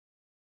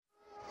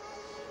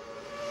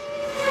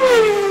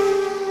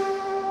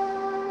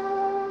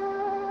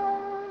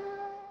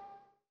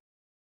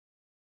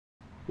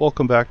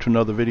Welcome back to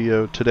another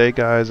video. Today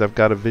guys, I've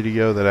got a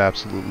video that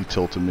absolutely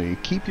tilted me.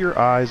 Keep your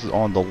eyes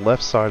on the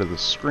left side of the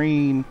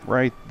screen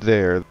right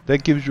there.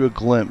 That gives you a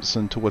glimpse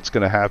into what's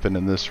going to happen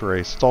in this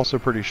race. It's also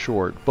pretty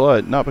short,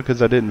 but not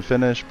because I didn't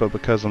finish, but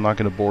because I'm not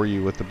going to bore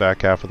you with the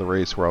back half of the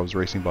race where I was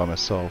racing by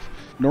myself.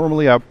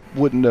 Normally I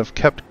wouldn't have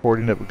kept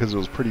recording it because it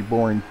was pretty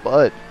boring,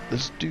 but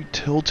this dude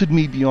tilted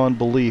me beyond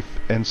belief,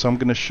 and so I'm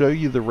going to show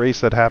you the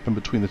race that happened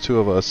between the two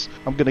of us.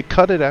 I'm going to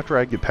cut it after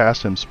I get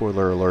past him,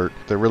 spoiler alert.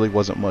 There really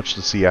wasn't much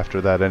to see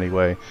after that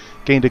anyway.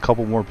 Gained a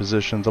couple more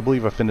positions. I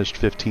believe I finished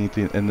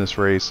 15th in this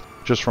race,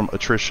 just from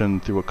attrition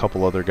through a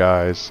couple other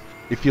guys.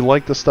 If you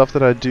like the stuff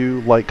that I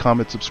do, like,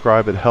 comment,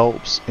 subscribe, it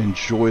helps.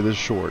 Enjoy this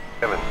short.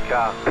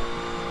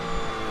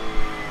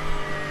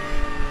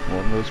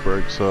 Warm those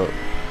brakes up.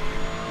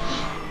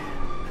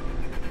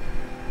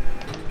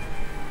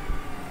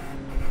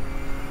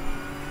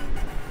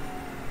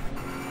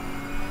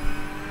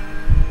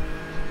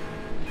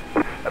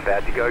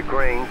 About to go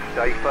green,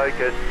 stay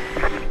focused.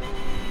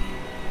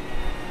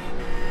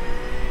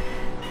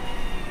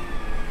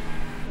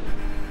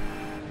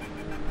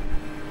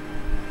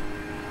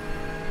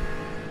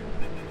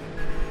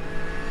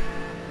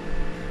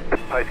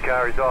 Pace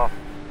car is off.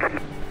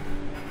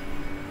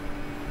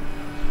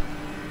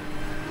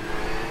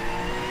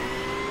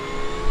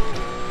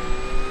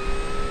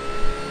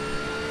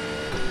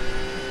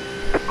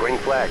 Green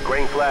flag,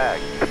 green flag.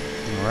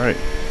 Alright.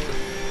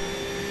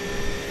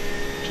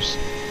 Just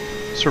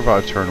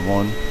survive turn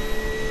 1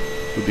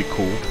 would be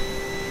cool.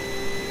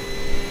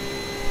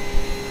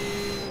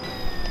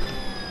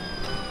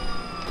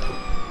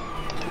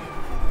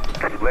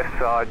 Left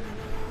side.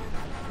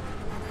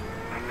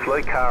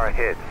 Slow car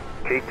ahead.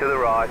 Keep to the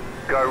right.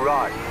 Go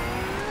right.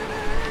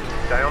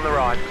 Stay on the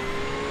right.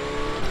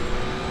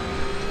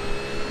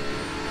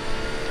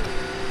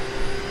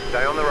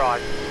 Stay on the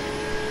right.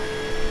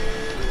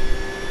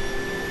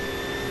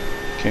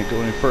 Can't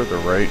go any further,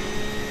 right?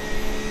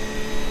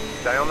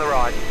 Stay on the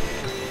right.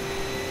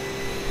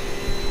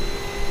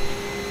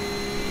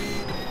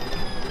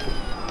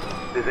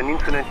 There's an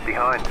incident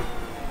behind.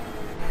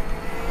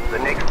 The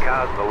next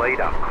car's the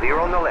leader. Clear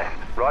on the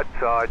left. Right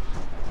side.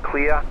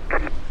 Clear.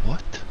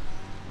 What?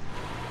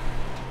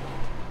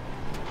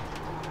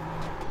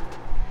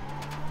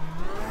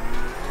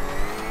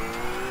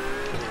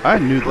 I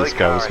knew this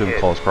guy was going to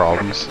cause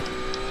problems.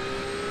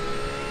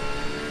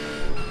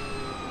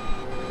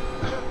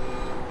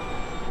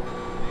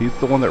 He's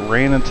the one that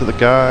ran into the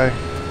guy.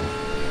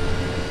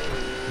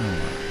 Oh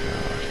my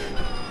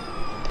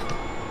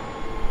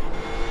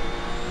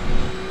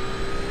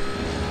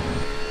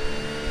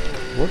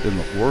god. What in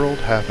the world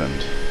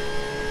happened?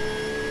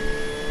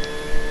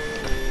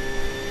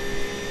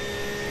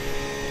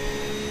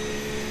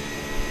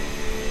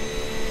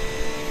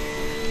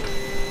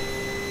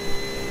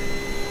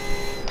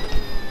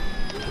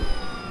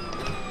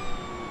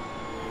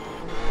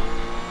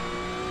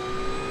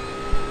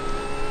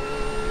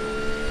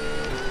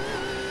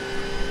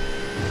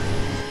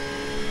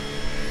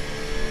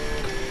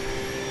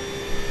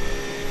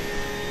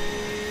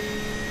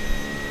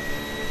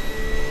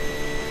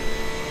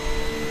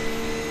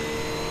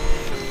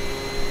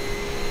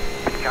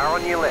 Car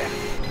on your left.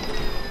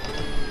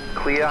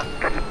 Clear.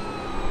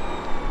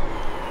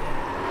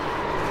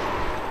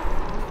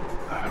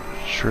 I'm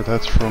sure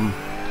that's from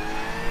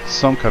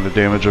some kind of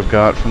damage I've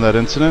got from that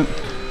incident.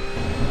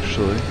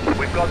 Actually.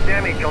 We've got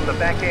damage on the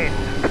back end.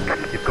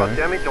 You've got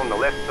damage on the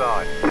left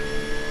side.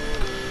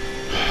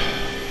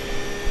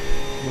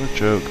 What a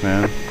joke,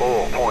 man.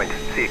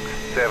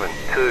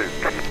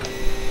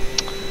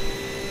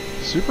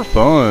 4.672. Super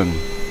fun.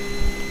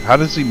 How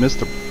does he miss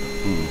the...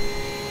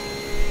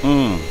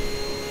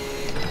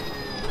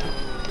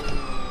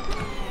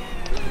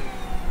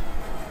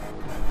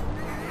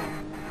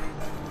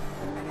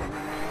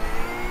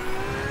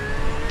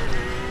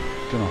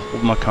 Gonna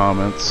hold my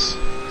comments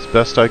as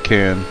best I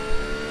can.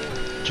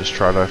 Just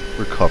try to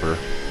recover.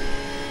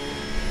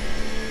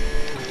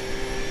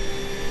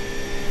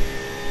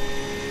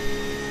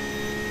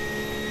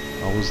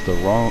 I was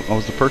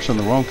the person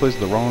in the wrong place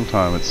at the wrong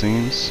time, it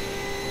seems.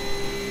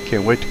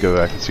 Can't wait to go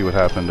back and see what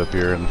happened up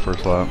here in the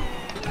first lap.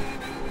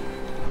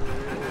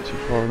 Too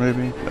far,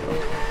 maybe? No.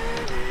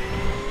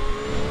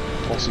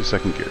 Also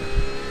second gear.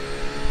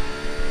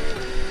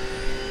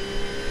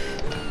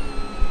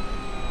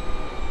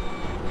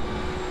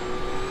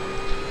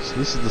 So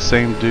this is the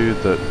same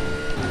dude that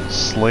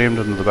slammed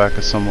into the back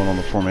of someone on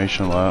the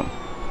formation lap,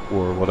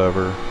 or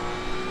whatever.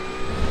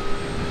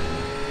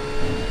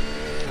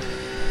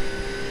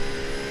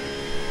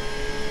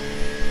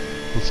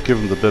 Let's give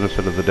him the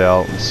benefit of the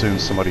doubt and assume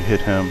somebody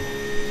hit him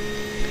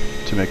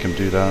to make him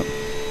do that.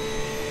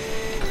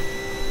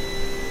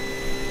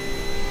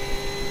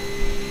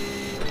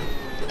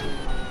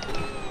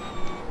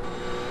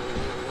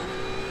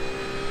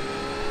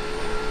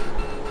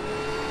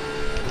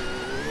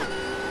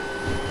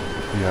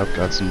 Yeah, I've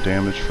got some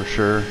damage for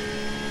sure.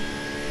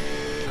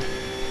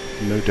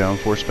 No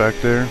downforce back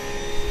there.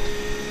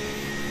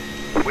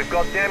 We've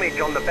got damage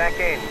on the back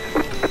end.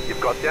 You've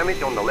got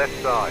damage on the left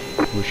side.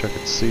 Wish I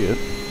could see it.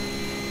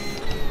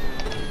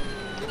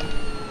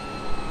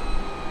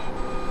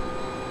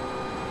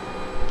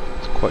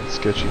 quite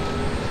sketchy.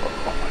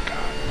 Oh my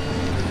god.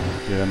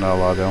 Yeah, not a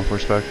lot of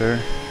downforce back there.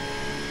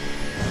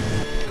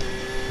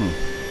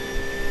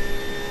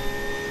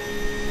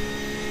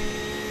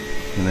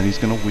 And then he's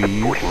gonna weave.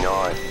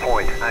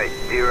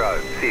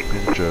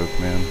 49.806. Good joke,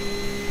 man.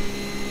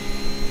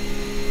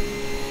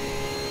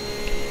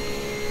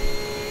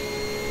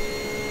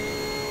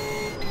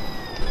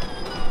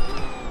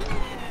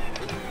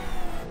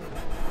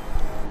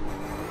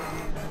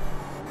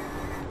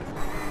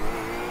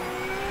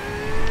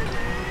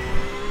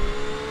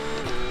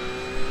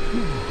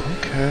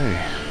 Okay.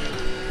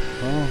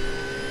 Well,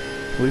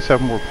 at least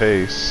have more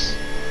pace.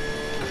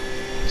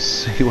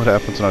 See what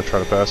happens when I try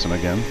to pass him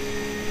again.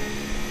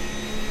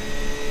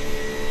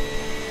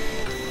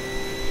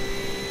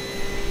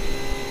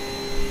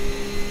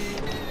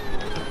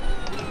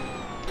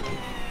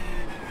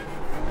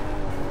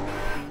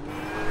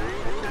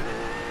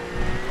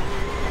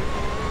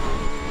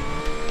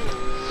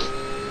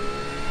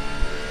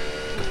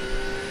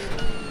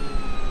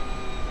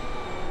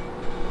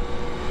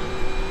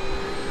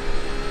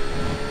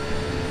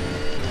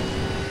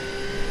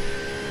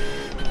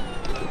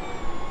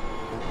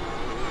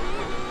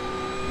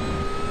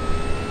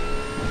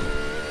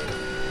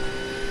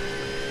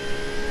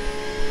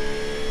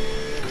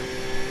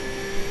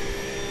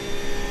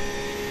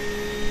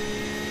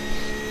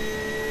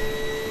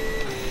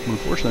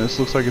 Unfortunately, this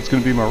looks like it's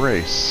going to be my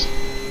race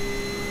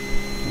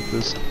with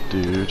this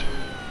dude.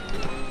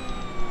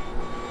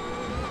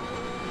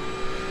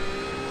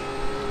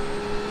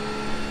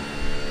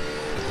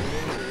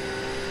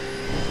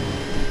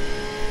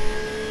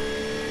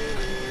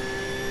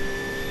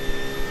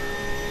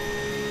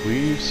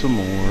 Weave some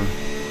more.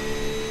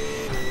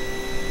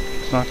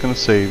 It's not going to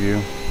save you.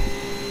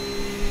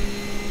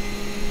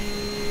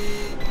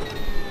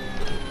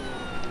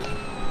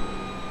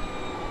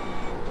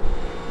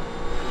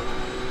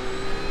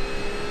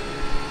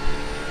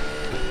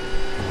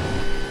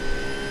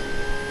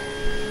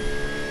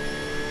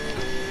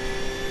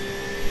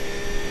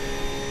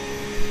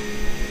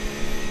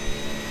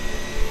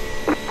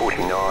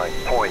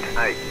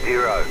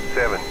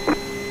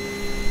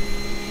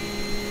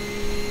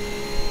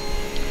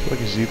 Like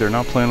he's either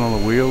not playing on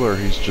the wheel or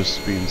he's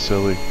just being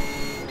silly.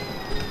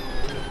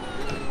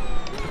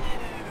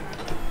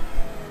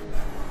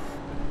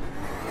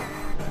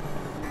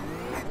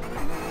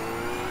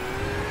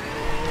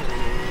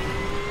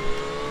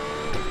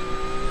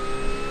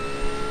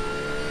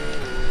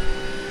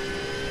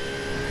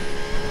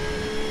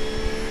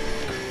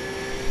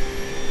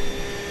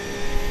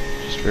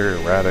 Just very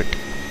erratic.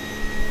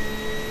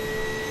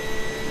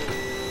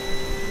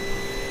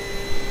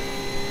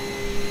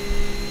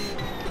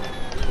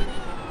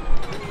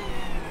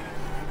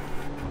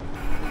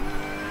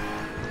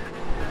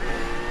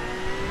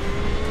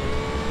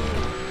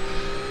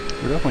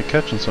 We're definitely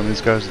catching some of these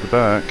guys at the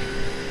back.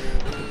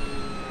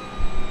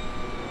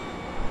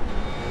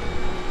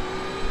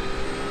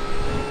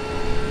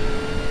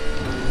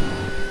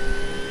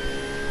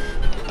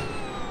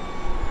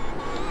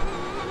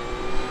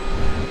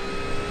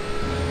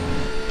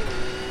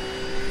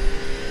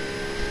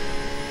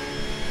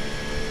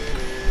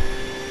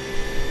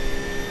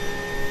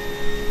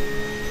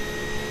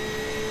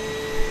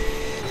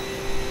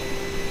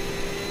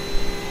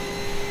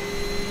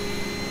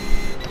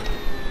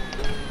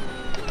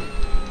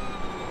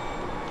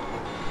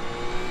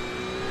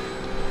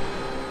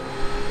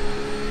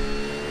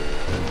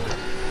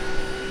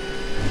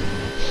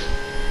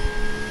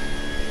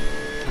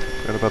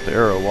 Forgot about the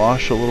aero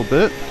wash a little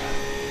bit.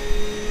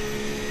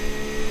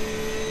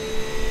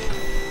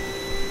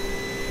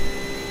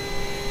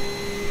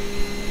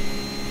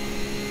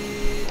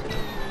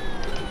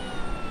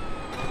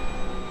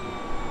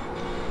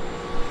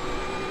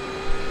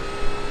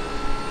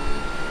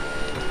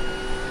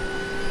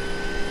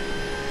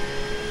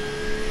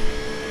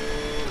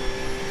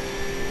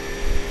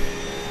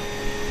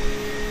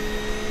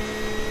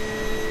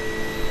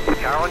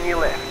 Car on your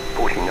left,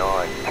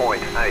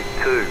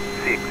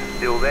 49.826.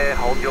 Still there,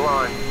 hold your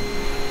line.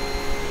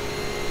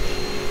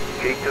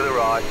 Keep to the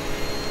right.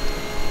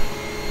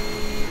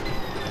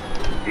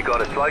 You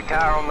got a slow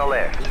car on the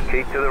left,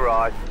 keep to the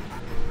right.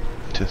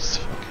 This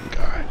fucking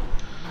guy.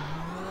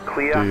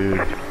 Clear.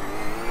 Dude.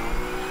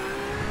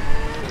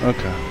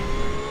 Okay.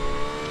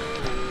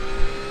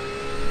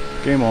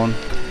 Game on.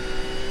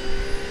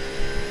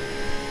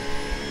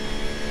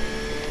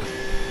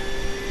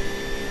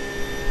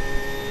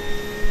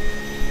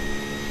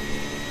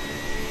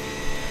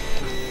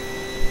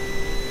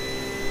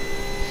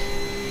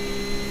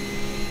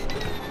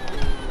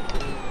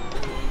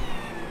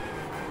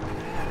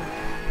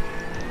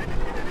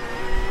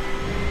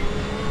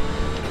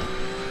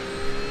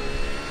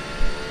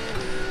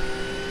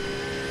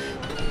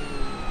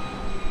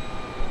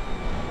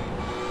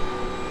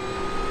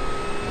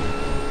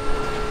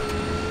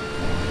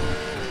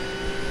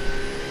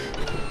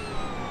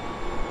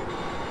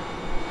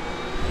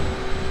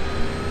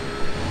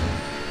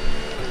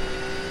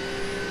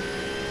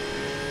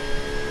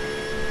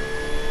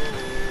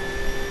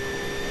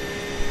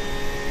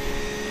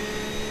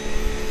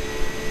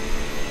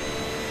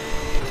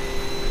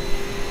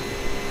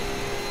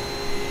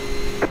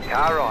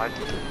 Car right,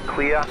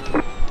 clear.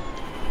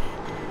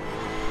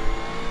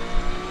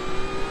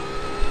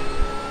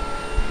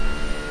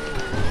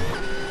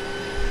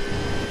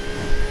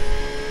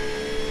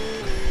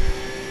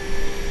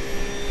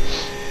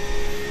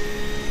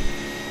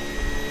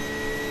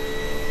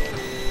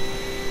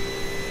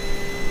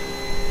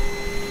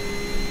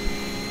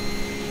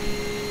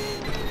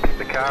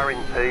 The car in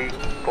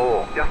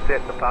P4 just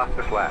set the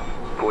fastest lap.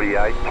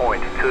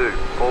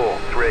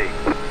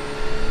 48.243.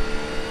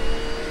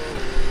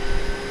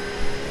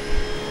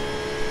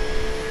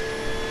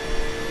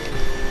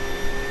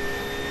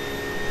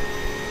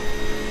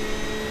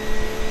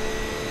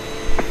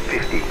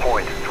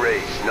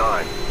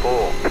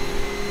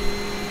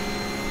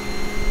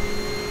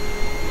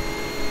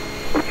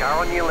 .394.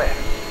 Car on your left.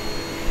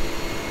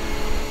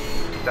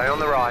 Stay on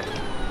the right.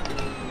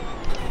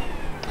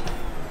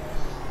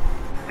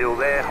 Still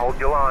there, hold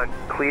your line.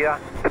 Clear.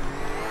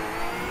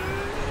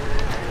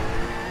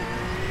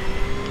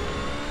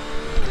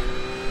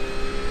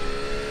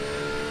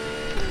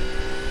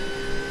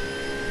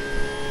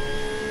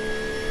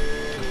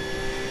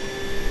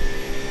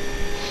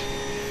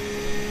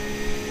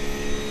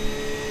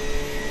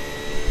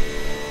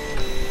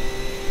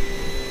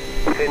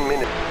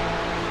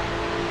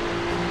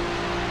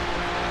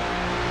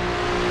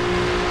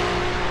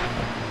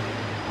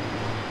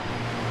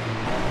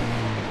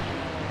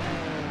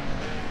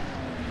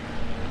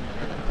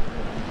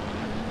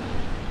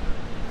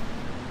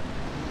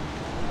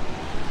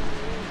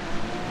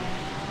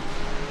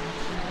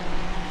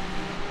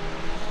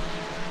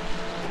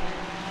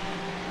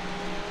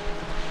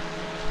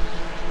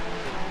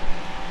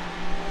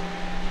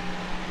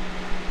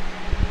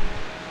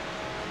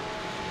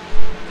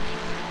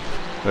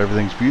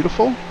 Everything's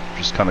beautiful.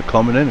 Just kind of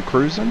coming in and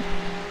cruising.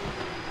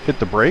 Hit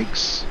the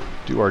brakes.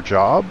 Do our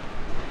job.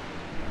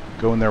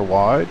 Go in there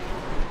wide.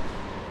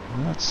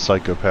 And that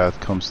psychopath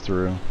comes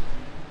through.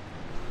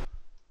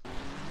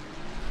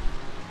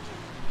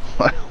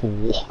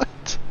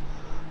 What?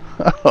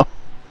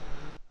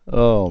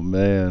 Oh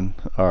man.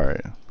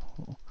 Alright.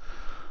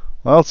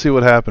 Well, let's see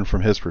what happened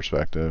from his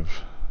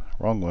perspective.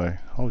 Wrong way.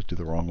 I always do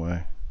the wrong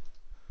way.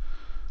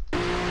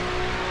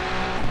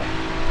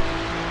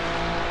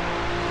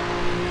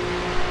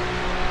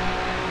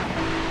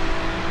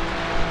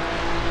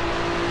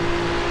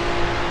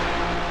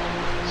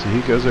 So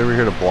he goes over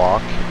here to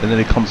block, and then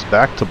he comes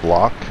back to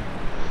block.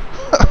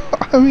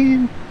 I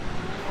mean,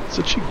 that's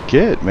what you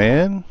get,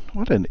 man.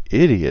 What an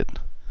idiot.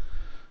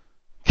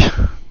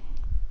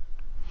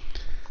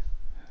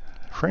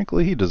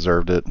 Frankly, he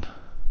deserved it.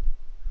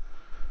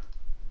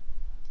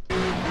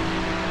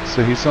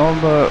 So he's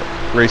on the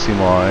racing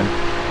line,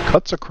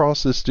 cuts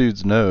across this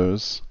dude's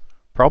nose,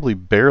 probably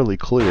barely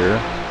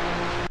clear,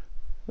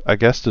 I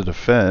guess to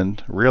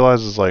defend,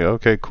 realizes like,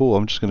 okay, cool,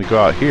 I'm just going to go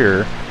out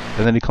here.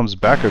 And then he comes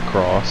back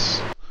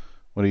across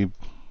when he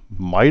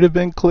might have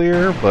been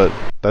clear, but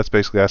that's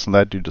basically asking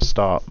that dude to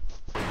stop.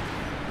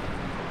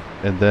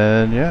 And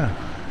then, yeah.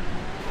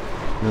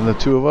 And then the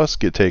two of us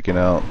get taken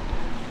out.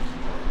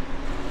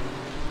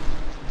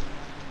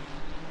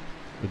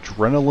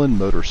 Adrenaline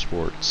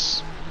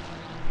Motorsports.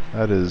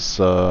 That is,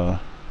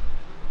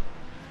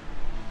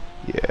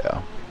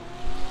 yeah.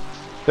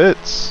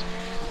 Fits.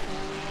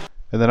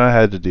 And then I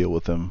had to deal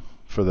with him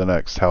for the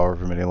next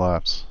however many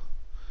laps.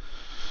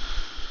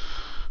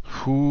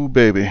 Ooh,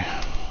 baby.